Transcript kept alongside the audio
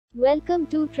Welcome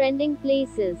to Trending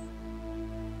Places.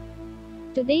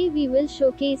 Today we will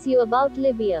showcase you about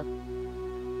Libya.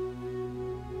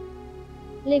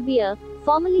 Libya,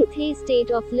 formerly the State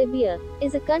of Libya,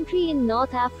 is a country in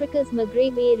North Africa's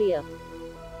Maghreb area.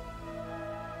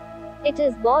 It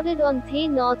is bordered on the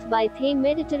north by the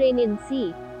Mediterranean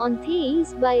Sea, on the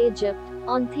east by Egypt,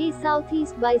 on the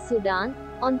southeast by Sudan,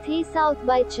 on the south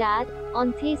by Chad,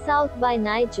 on the south by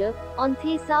Niger, on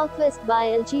the southwest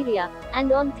by Algeria,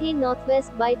 and on the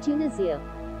northwest by Tunisia.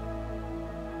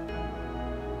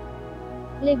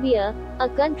 Libya, a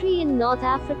country in North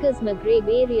Africa's Maghreb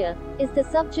area, is the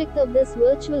subject of this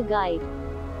virtual guide.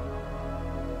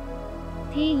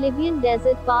 The Libyan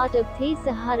desert part of the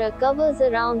Sahara covers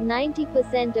around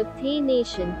 90% of the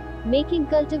nation, making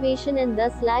cultivation and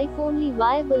thus life only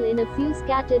viable in a few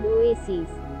scattered oases.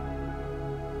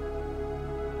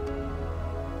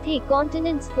 The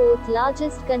continent's fourth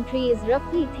largest country is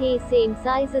roughly the same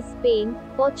size as Spain,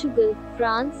 Portugal,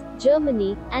 France,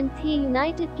 Germany, and the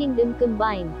United Kingdom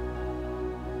combined.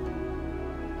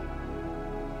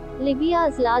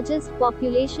 Libya's largest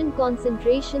population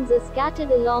concentrations are scattered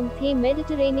along the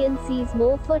Mediterranean Sea's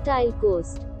more fertile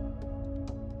coast.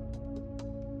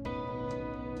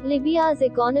 Libya's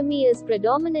economy is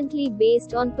predominantly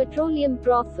based on petroleum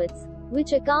profits,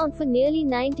 which account for nearly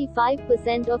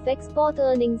 95% of export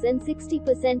earnings and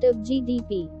 60% of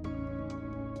GDP.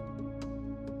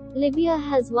 Libya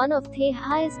has one of the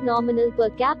highest nominal per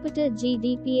capita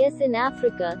GDPs in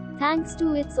Africa, thanks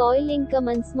to its oil income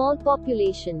and small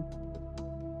population.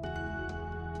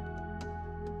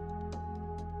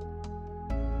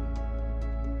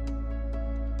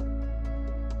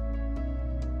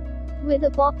 With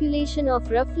a population of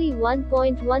roughly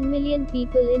 1.1 million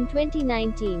people in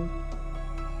 2019.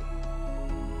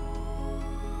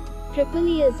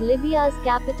 Tripoli is Libya's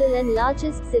capital and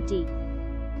largest city.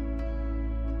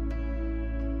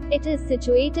 It is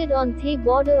situated on the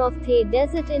border of the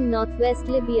desert in northwest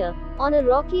Libya, on a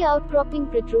rocky outcropping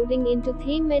protruding into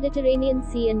the Mediterranean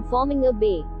Sea and forming a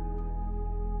bay.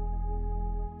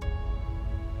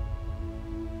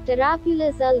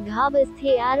 Tarabulus al-Ghab is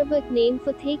the Arabic name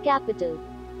for the capital.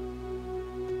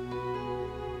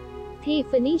 The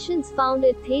Phoenicians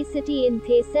founded the city in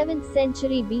the 7th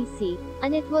century BC,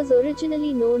 and it was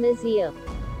originally known as Tyre.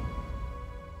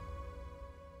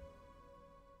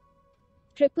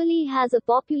 Tripoli has a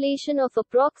population of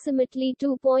approximately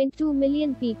 2.2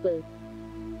 million people.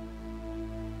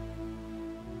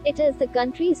 It is the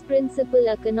country's principal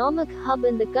economic hub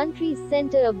and the country's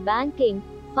center of banking,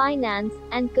 finance,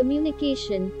 and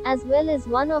communication, as well as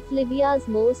one of Libya's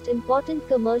most important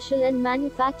commercial and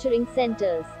manufacturing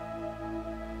centers.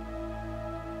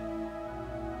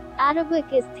 Arabic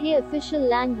is the official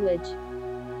language.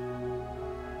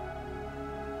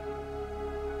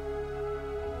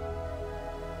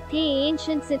 The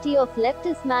ancient city of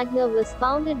Leptis Magna was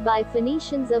founded by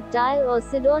Phoenicians of Tyre or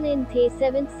Sidon in the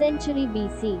 7th century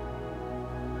BC,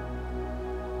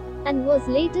 and was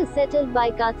later settled by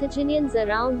Carthaginians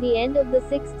around the end of the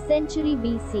 6th century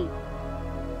BC.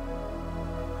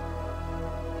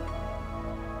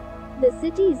 The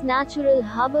city's natural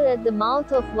harbour at the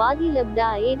mouth of Wadi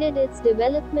Labda aided its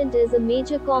development as a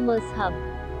major commerce hub.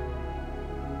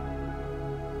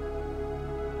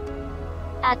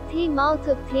 At the mouth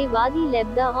of the Wadi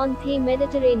Labda on the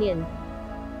Mediterranean,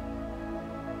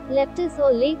 Leptis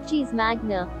or Lake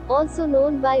Magna, also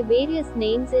known by various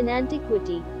names in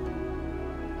antiquity,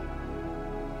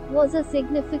 was a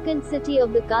significant city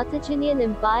of the Carthaginian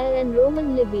Empire and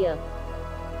Roman Libya.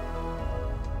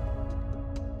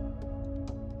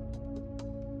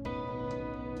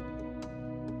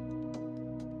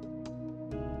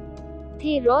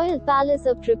 The Royal Palace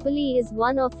of Tripoli is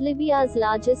one of Libya's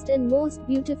largest and most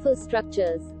beautiful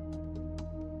structures.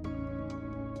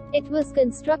 It was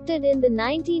constructed in the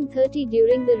 1930s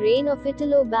during the reign of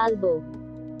Italo Balbo.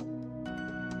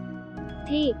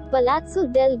 The Palazzo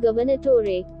del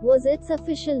Governatore was its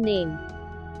official name.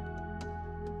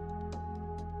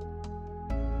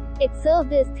 It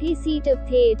served as the seat of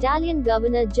the Italian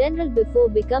Governor-General before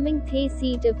becoming the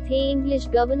seat of the English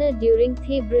Governor during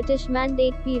the British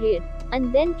Mandate period,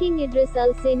 and then King Idris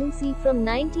al-Senussi from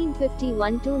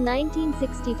 1951 to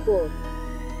 1964.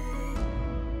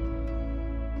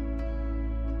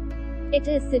 It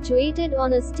is situated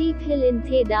on a steep hill in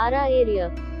the Dara area,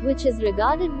 which is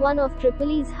regarded one of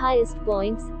Tripoli's highest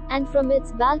points, and from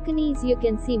its balconies you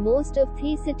can see most of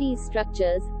the city's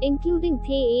structures, including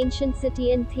the ancient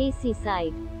city and the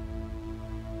seaside.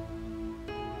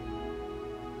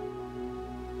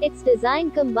 Its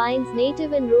design combines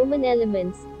native and Roman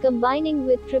elements, combining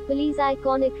with Tripoli's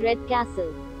iconic Red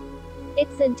Castle.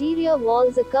 Its interior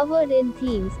walls are covered in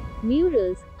themes,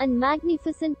 murals, and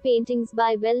magnificent paintings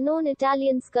by well-known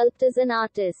Italian sculptors and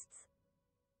artists.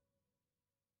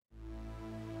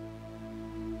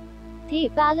 The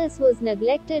palace was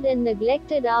neglected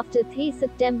after the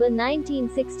September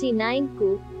 1969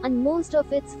 coup, and most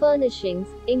of its furnishings,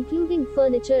 including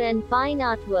furniture and fine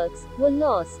artworks, were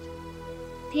lost.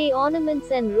 The ornaments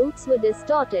and roofs were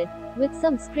distorted, with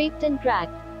some scraped and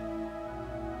cracked.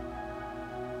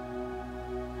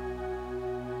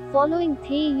 Following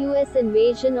the US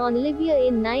invasion on Libya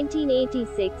in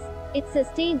 1986, it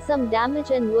sustained some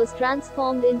damage and was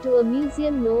transformed into a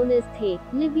museum known as the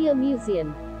Libya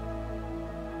Museum.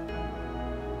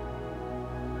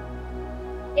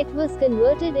 It was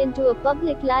converted into a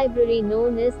public library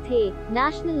known as the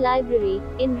National Library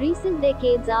in recent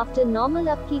decades after normal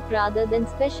upkeep rather than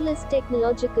specialist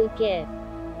technological care.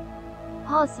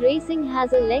 Horse racing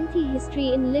has a lengthy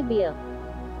history in Libya.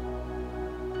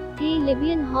 The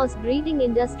Libyan horse breeding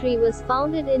industry was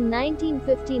founded in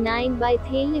 1959 by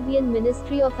the Libyan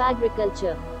Ministry of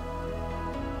Agriculture.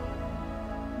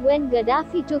 When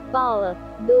Gaddafi took power,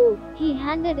 though, he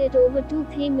handed it over to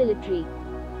the military.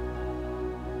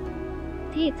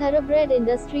 The thoroughbred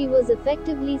industry was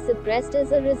effectively suppressed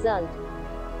as a result.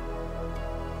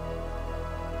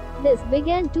 This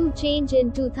began to change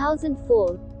in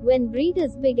 2004, when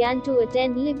breeders began to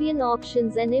attend Libyan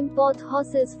auctions and import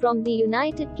horses from the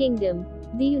United Kingdom,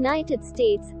 the United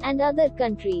States, and other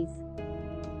countries.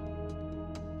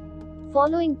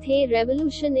 Following the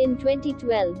revolution in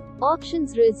 2012,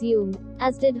 auctions resumed,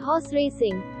 as did horse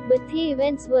racing, but the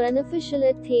events were unofficial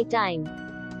at the time.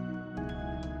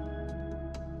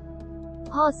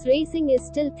 Horse racing is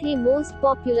still the most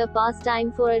popular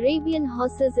pastime for Arabian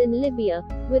horses in Libya,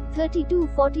 with 30 to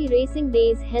 40 racing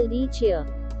days held each year.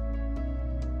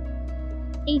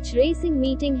 Each racing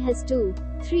meeting has 2,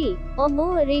 3, or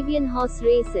more Arabian horse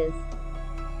races.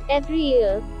 Every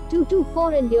year, 2 to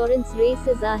 4 endurance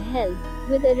races are held,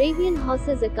 with Arabian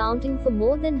horses accounting for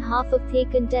more than half of the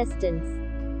contestants.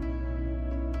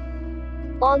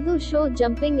 Although show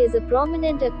jumping is a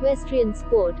prominent equestrian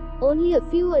sport, only a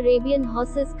few Arabian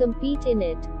horses compete in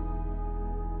it.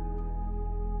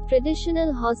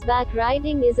 Traditional horseback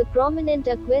riding is a prominent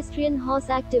equestrian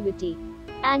horse activity.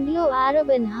 Anglo-Arab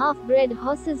and half-bred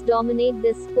horses dominate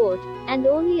this sport, and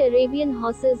only Arabian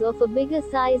horses of a bigger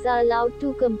size are allowed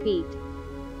to compete.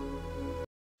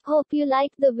 Hope you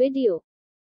liked the video.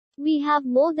 We have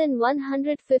more than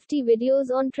 150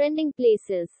 videos on trending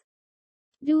places.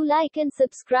 Do like and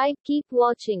subscribe. Keep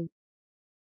watching.